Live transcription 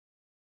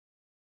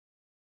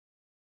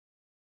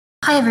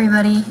Hi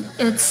everybody.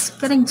 It's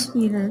getting to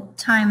be the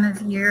time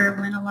of year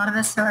when a lot of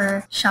us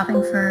are shopping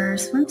for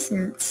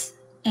swimsuits.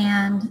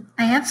 And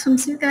I have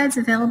swimsuit guides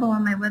available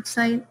on my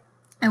website.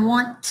 I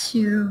want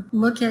to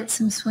look at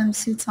some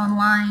swimsuits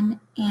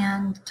online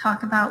and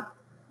talk about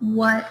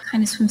what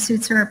kind of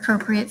swimsuits are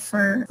appropriate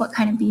for what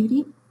kind of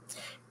beauty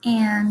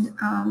and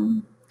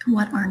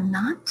what are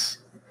not,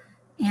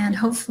 and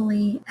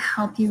hopefully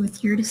help you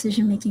with your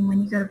decision making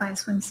when you go to buy a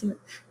swimsuit.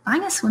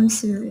 Buying a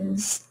swimsuit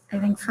is, I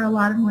think, for a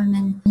lot of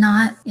women,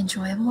 not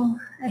enjoyable.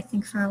 I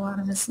think for a lot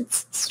of us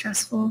it's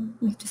stressful.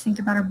 We have to think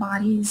about our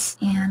bodies,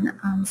 and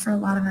for a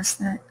lot of us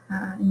that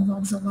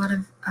involves a lot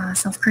of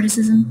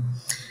self-criticism.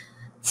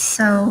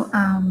 So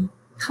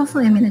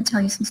hopefully I'm going to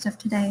tell you some stuff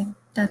today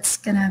that's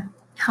going to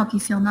help you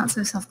feel not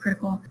so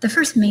self-critical. The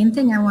first main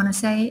thing I want to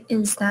say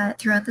is that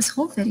throughout this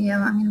whole video,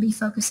 I'm going to be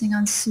focusing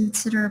on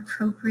suits that are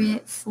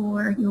appropriate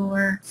for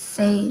your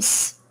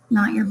face,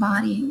 not your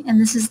body.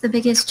 And this is the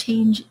biggest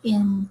change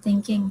in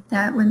thinking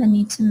that women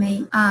need to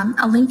make.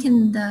 I'll link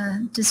in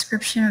the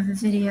description of the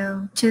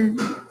video to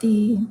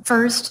the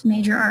first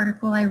major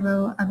article I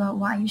wrote about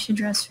why you should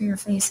dress for your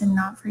face and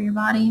not for your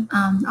body.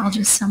 I'll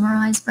just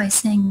summarize by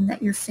saying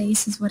that your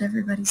face is what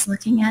everybody's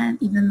looking at,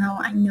 even though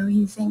I know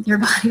you think your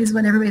body is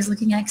what everybody's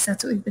looking at because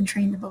that's what we've been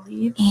trained to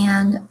believe.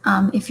 And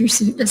if your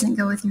suit doesn't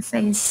go with your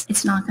face,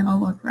 it's not going to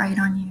look right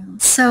on you.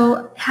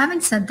 So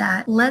having said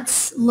that,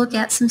 let's look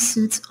at some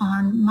suits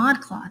on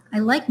ModCloth. I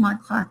like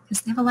ModCloth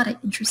because they have a lot of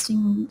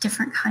interesting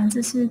different kinds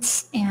of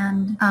suits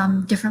and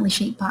differently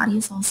shaped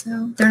bodies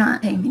also. They're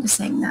not paying me to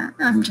saying that.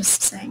 I'm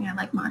just saying I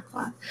like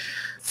ModCloth.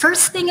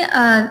 First thing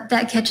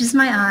that catches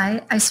my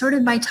eye, I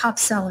sorted by top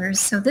sellers.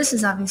 So this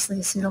is obviously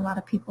a suit a lot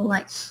of people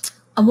like.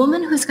 A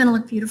woman who's going to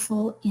look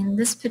beautiful in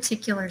this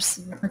particular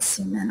suit, let's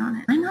zoom in on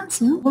it. I'm not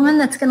zoom. A woman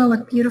that's going to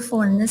look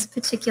beautiful in this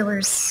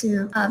particular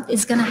suit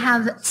is going to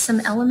have some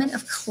element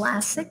of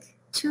classic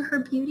to her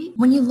beauty.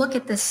 When you look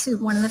at this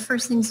suit, one of the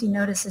first things you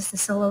notice is the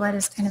silhouette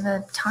is kind of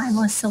a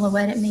timeless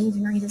silhouette. It may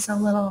even read as a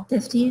little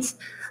 50s.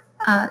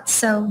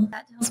 So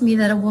that tells me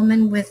that a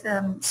woman with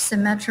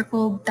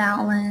symmetrical,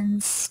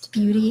 balanced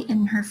beauty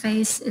in her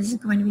face is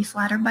going to be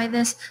flattered by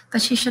this,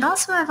 but she should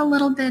also have a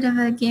little bit of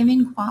a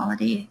gaming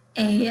quality,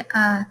 a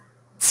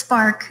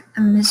spark, a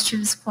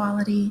mischievous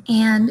quality,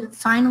 and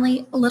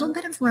finally a little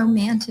bit of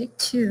romantic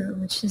too,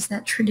 which is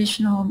that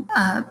traditional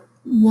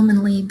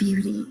womanly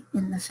beauty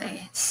in the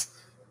face.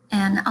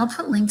 And I'll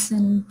put links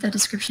in the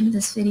description of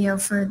this video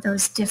for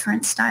those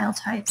different style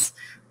types.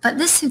 But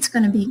this suit's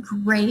going to be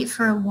great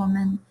for a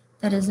woman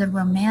that is a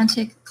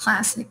romantic,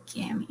 classic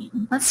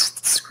gamine.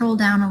 Let's scroll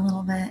down a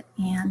little bit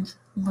and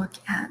look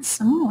at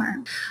some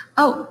more.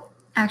 Oh,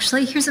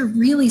 actually, here's a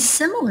really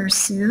similar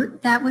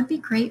suit that would be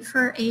great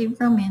for a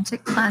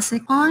romantic,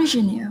 classic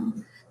ingenue.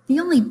 The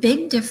only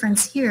big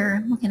difference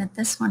here, looking at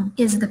this one,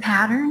 is the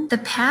pattern. The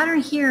pattern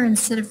here,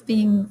 instead of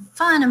being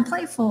fun and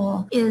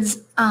playful,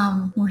 is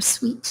more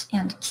sweet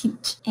and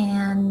cute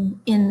and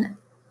in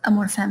a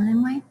more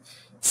feminine way.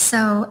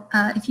 So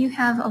if you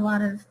have a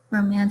lot of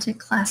romantic,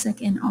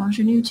 classic, and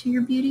ingenue to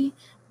your beauty,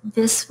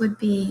 this would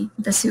be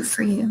the suit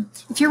for you.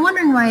 If you're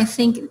wondering why I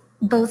think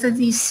both of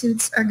these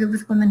suits are good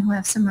with women who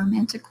have some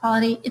romantic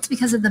quality, it's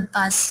because of the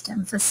bust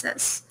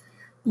emphasis.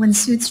 When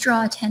suits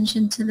draw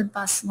attention to the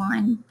bust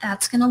line,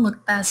 that's going to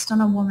look best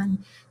on a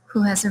woman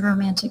who has a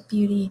romantic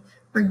beauty,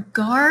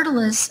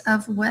 regardless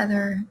of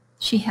whether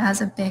she has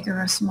a big or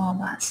a small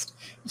bust.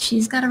 If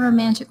she's got a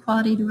romantic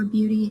quality to her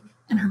beauty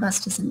and her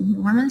bust is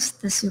enormous,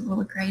 the suit will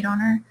look great on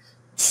her.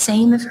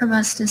 Same if her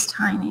bust is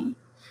tiny.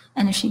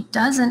 And if she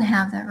doesn't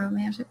have that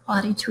romantic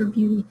quality to her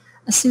beauty,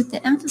 a suit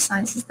that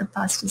emphasizes the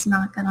bust is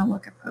not going to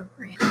look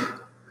appropriate.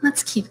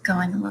 Let's keep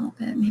going a little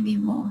bit. Maybe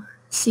we'll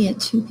see a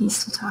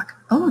two-piece to talk.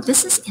 Oh,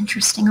 this is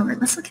interesting.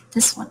 Let's look at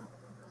this one.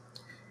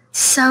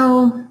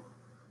 So,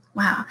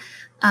 wow.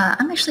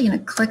 I'm actually going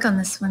to click on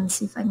this one and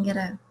see if I can get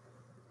a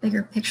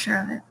bigger picture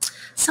of it.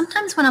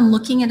 Sometimes when I'm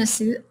looking at a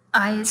suit,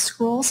 I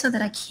scroll so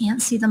that I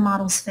can't see the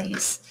model's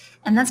face.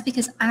 And that's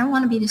because I don't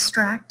want to be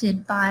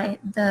distracted by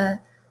the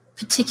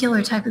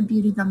particular type of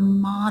beauty the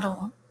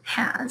model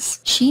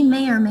has. She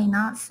may or may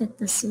not fit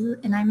the suit,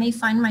 and I may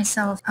find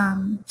myself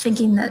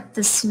thinking that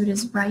the suit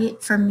is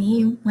right for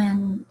me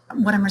when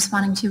what I'm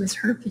responding to is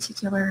her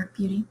particular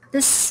beauty.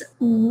 This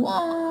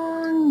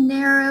long,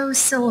 narrow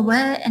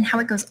silhouette and how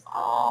it goes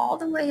all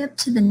the way up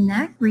to the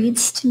neck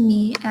reads to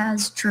me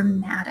as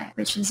dramatic,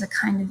 which is a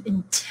kind of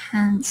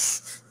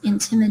intense,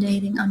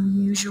 intimidating,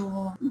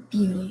 unusual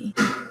beauty.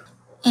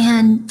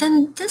 And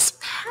then this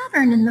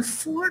pattern in the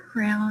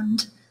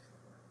foreground,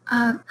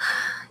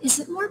 is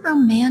it more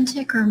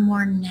romantic or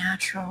more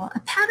natural? A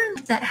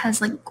pattern that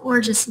has like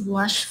gorgeous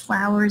lush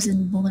flowers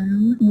in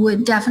bloom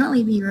would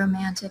definitely be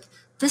romantic.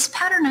 This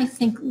pattern, I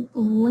think,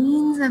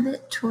 leans a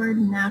bit toward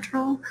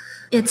natural.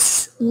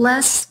 It's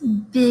less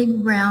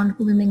big, round,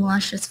 blooming,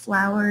 luscious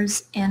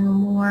flowers and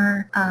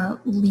more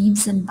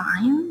leaves and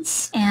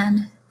vines.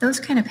 And those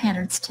kind of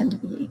patterns tend to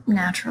be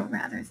natural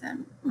rather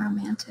than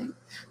romantic.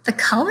 The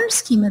color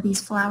scheme of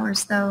these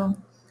flowers, though,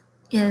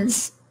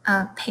 is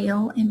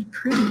pale and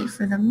pretty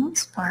for the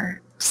most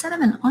part. Does that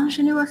have an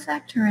ingenue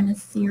effect or an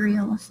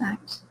ethereal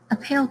effect? A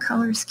pale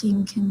color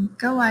scheme can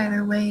go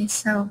either way,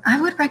 so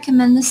I would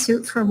recommend this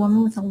suit for a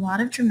woman with a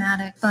lot of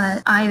dramatic,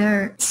 but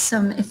either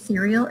some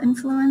ethereal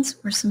influence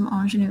or some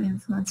ingenue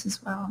influence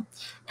as well.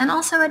 And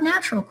also a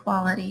natural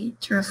quality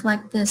to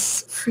reflect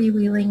this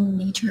freewheeling,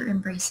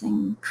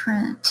 nature-embracing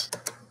print.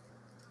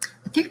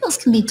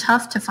 Ethereals can be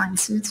tough to find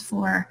suits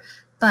for,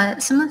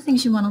 but some of the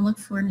things you want to look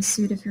for in a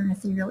suit if you're an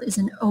ethereal is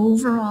an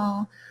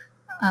overall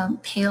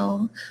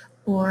pale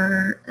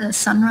or a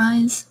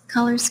sunrise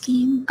color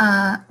scheme,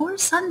 or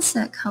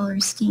sunset color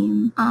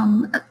scheme,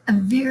 a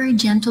very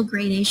gentle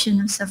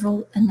gradation of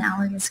several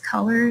analogous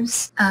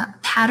colors, a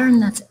pattern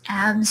that's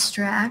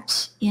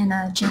abstract in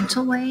a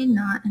gentle way,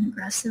 not an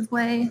aggressive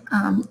way,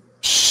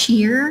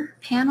 sheer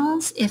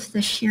panels if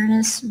the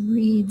sheerness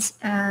reads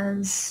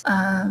as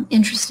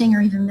interesting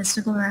or even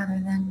mystical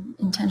rather than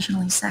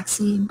intentionally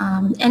sexy.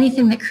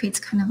 Anything that creates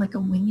kind of like a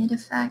winged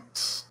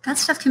effect. That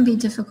stuff can be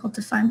difficult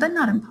to find, but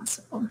not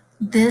impossible.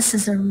 This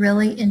is a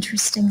really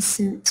interesting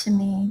suit to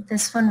me,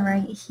 this one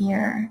right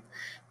here,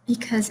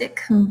 because it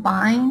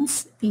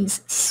combines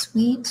these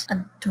sweet,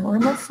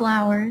 adorable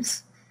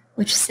flowers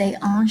which say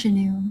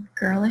ingenue,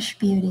 girlish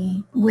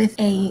beauty, with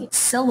a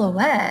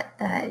silhouette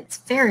that's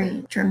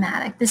very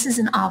dramatic. This is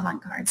an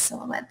avant-garde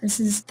silhouette. This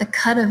is the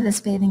cut of this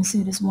bathing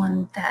suit is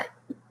one that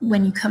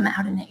when you come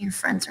out in it, your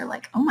friends are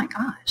like, oh my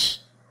gosh,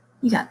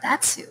 you got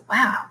that suit,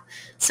 wow.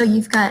 So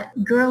you've got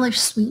girlish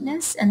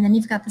sweetness, and then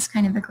you've got this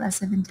kind of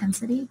aggressive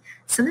intensity.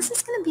 So this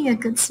is going to be a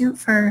good suit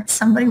for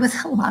somebody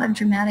with a lot of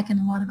dramatic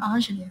and a lot of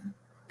ingenue.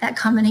 That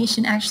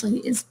combination actually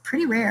is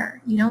pretty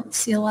rare. You don't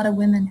see a lot of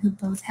women who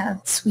both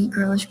have sweet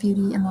girlish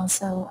beauty and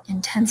also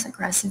intense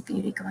aggressive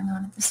beauty going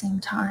on at the same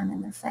time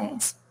in their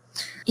face.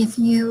 If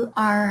you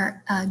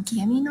are a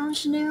gamine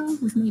ingenue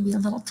with maybe a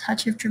little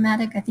touch of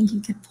dramatic, I think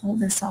you could pull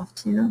this off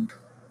too.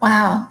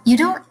 Wow, you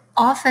don't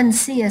often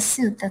see a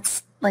suit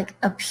that's like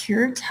a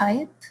pure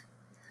type,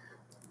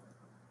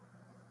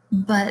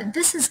 but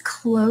this is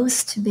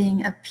close to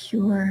being a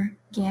pure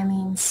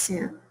gamine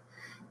suit.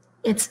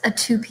 It's a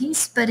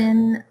two-piece, but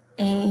in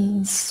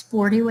a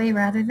sporty way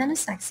rather than a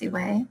sexy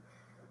way.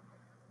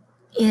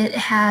 It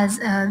has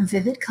a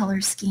vivid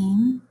color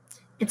scheme.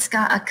 It's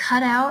got a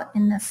cutout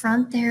in the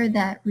front there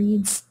that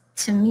reads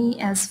to me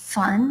as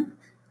fun,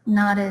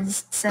 not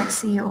as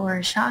sexy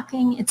or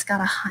shocking. It's got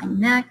a high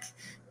neck.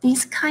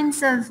 These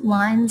kinds of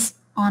lines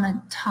on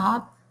a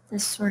top,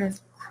 this sort of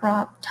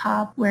crop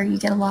top where you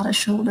get a lot of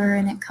shoulder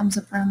and it comes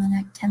up around the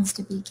neck, tends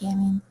to be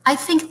gamine. I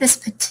think this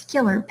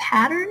particular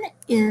pattern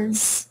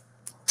is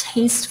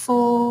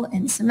tasteful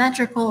and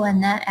symmetrical,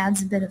 and that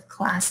adds a bit of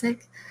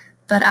classic,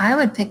 but I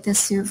would pick this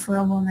suit for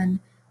a woman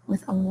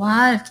with a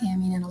lot of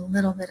gamine and a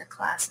little bit of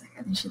classic.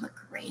 I think she'd look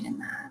great in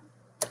that.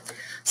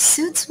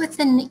 Suits with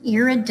an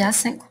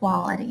iridescent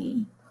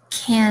quality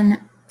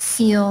can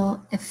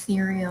feel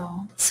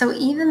ethereal. So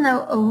even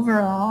though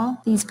overall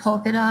these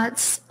polka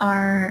dots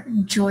are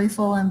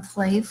joyful and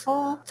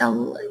playful,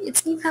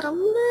 you've got a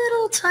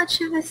little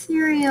touch of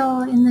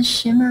ethereal in the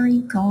shimmery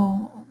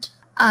gold.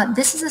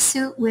 This is a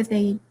suit with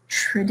a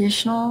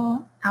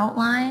traditional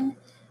outline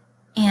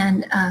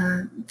and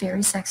a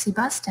very sexy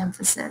bust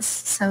emphasis.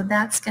 So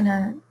that's going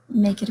to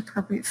make it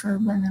appropriate for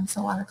women with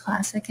a lot of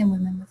classic and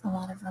women with a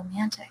lot of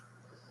romantic.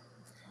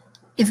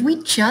 If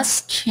we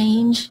just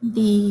change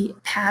the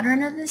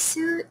pattern of this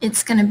suit,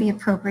 it's going to be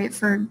appropriate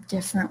for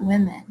different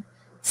women.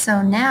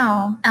 So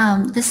now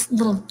this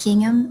little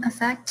gingham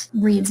effect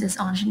reads as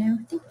ingenue.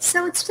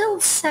 So it's still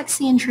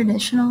sexy and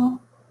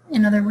traditional.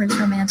 In other words,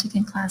 romantic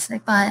and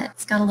classic, but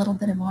it's got a little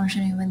bit of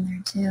ingenue in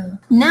there too.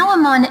 Now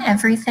I'm on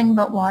Everything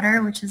But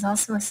Water, which is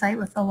also a site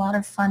with a lot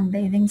of fun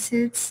bathing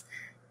suits.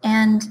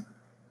 And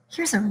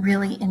here's a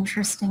really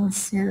interesting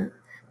suit.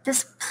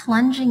 This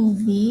plunging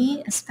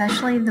V,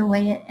 especially the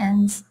way it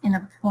ends in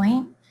a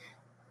point,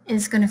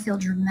 is going to feel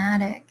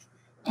dramatic.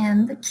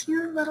 And the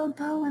cute little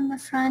bow in the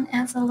front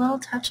adds a little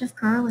touch of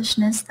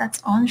girlishness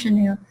that's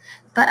ingenue.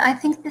 But I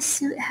think this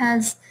suit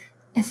has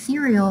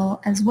ethereal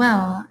as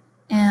well.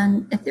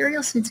 And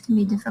ethereal suits can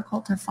be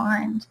difficult to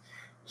find.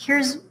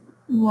 Here's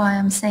why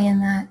I'm saying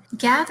that.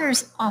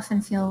 Gathers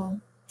often feel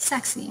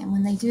sexy, and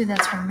when they do,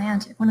 that's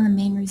romantic. One of the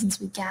main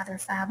reasons we gather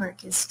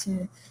fabric is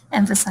to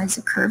emphasize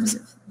the curves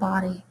of the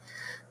body.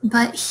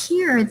 But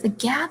here, the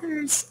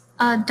gathers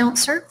don't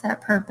serve that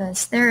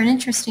purpose. They're an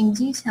interesting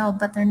detail,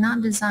 but they're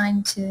not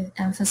designed to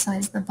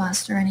emphasize the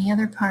bust or any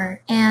other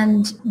part.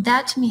 And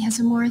that to me has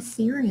a more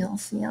ethereal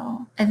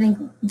feel. I think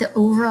the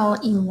overall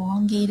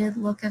elongated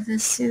look of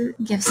this suit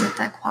gives it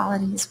that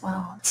quality as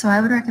well. So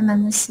I would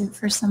recommend this suit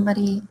for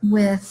somebody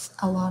with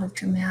a lot of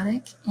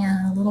dramatic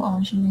and a little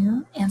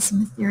ingenue and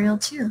some ethereal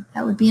too.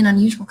 That would be an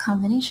unusual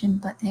combination,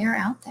 but they are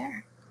out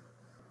there.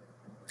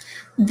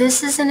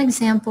 This is an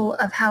example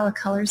of how a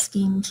color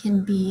scheme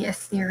can be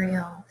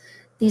ethereal.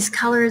 These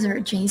colors are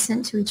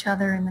adjacent to each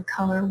other in the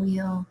color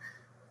wheel,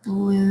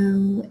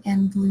 blue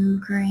and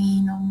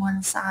blue-green on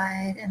one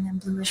side, and then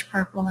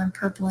bluish-purple and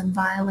purple and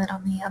violet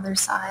on the other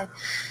side.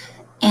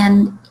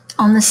 And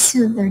on the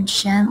suit, they're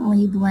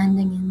gently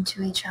blending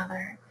into each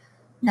other.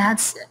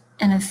 That's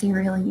an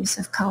ethereal use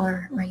of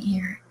color right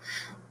here.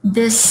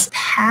 This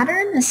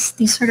pattern,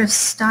 these sort of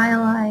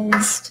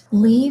stylized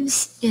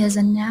leaves, is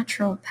a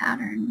natural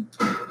pattern.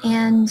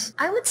 And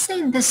I would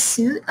say this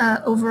suit,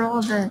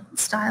 overall, the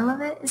style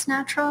of it is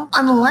natural.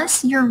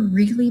 Unless you're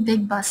really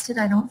big busted,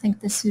 I don't think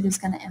this suit is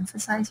going to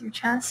emphasize your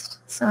chest.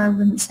 So I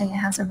wouldn't say it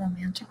has a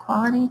romantic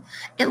quality.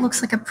 It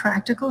looks like a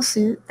practical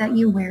suit that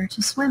you wear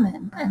to swim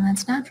in, and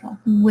that's natural,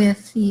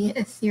 with the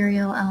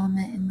ethereal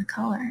element in the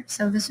color.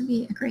 So this would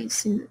be a great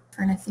suit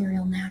for an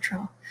ethereal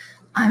natural.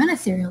 I'm an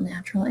ethereal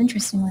natural,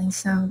 interestingly,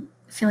 so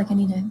I feel like I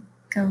need to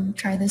go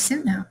try this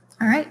suit now.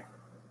 All right.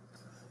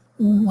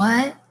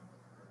 What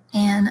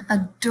an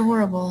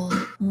adorable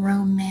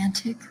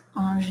romantic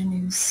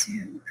ingenue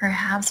suit,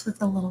 perhaps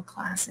with a little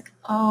classic.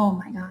 Oh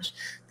my gosh,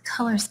 the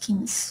color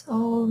scheme is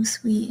so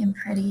sweet and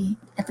pretty.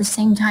 At the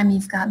same time,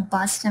 you've got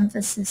bust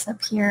emphasis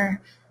up here,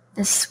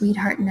 this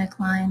sweetheart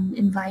neckline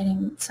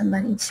inviting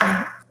somebody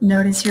to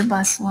notice your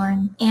bust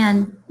line.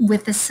 And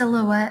with the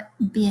silhouette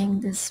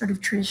being this sort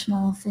of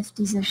traditional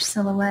 50s-ish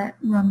silhouette,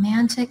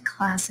 romantic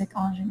classic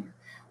ingenue.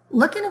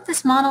 Looking at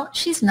this model,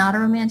 she's not a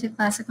romantic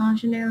classic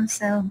ingenue,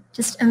 so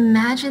just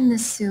imagine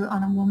this suit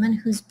on a woman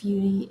whose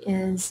beauty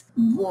is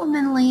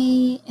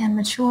womanly and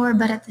mature,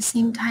 but at the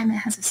same time it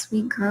has a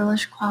sweet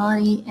girlish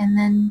quality, and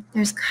then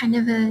there's kind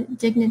of a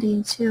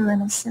dignity too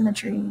and a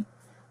symmetry.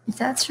 If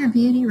that's your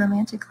beauty,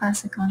 romantic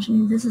classic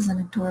ingenue, this is an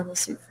adorable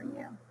suit for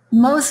you.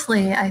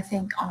 Mostly, I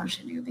think,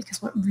 ingenue,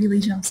 because what really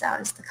jumps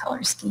out is the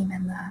color scheme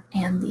and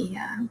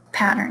the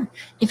pattern.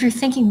 If you're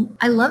thinking,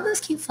 I love those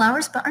cute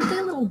flowers, but aren't they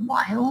a little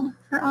wild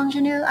for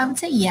ingenue? I would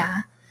say,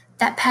 yeah.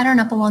 That pattern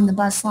up along the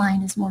bust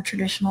line is more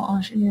traditional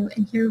ingenue,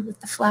 and here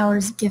with the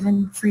flowers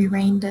given free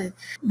rein to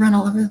run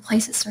all over the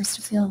place, it starts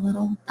to feel a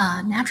little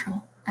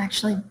natural,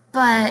 actually,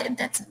 but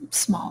that's a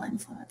small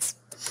influence.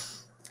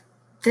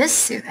 This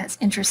suit has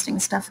interesting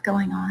stuff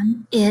going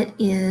on. It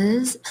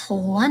is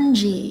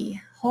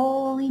plungy.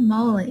 Holy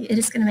moly, it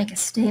is going to make a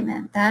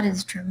statement. That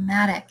is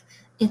dramatic.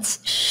 It's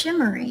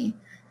shimmery,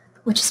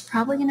 which is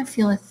probably going to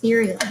feel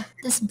ethereal.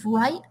 This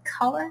bright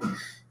color,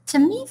 to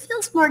me,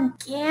 feels more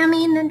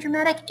gammy than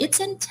dramatic.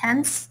 It's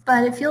intense,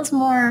 but it feels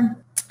more,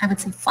 I would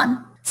say,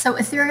 fun. So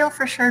ethereal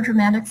for sure,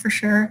 dramatic for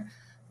sure,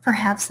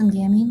 perhaps some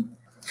gammy.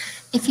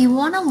 If you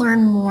want to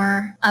learn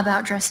more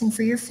about dressing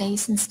for your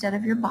face instead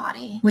of your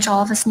body, which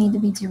all of us need to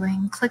be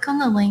doing, click on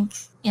the link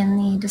in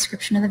the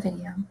description of the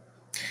video.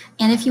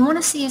 And if you want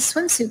to see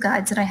swimsuit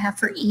guides that I have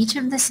for each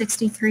of the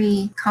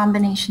 63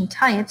 combination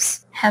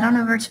types, head on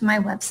over to my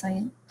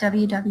website,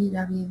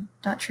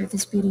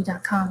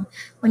 www.truthisbeauty.com.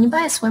 When you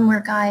buy a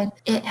swimwear guide,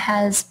 it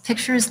has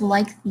pictures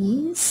like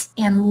these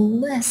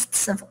and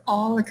lists of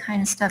all the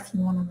kind of stuff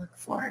you want to look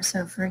for.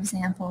 So for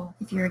example,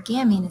 if you're a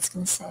gamine, it's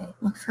going to say,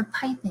 look for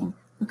piping,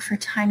 look for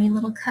tiny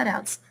little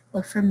cutouts,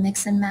 look for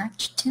mix and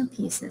match two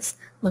pieces,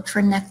 look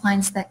for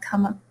necklines that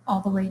come up all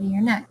the way to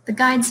your neck. The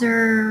guides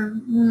are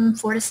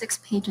 4 to 6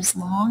 pages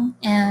long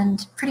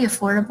and pretty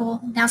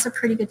affordable. Now's a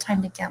pretty good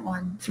time to get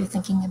one if you're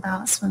thinking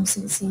about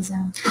swimsuit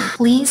season.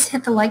 Please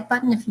hit the like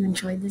button if you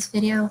enjoyed this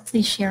video.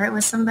 Please share it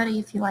with somebody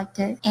if you liked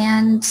it,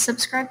 and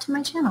subscribe to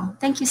my channel.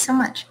 Thank you so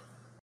much.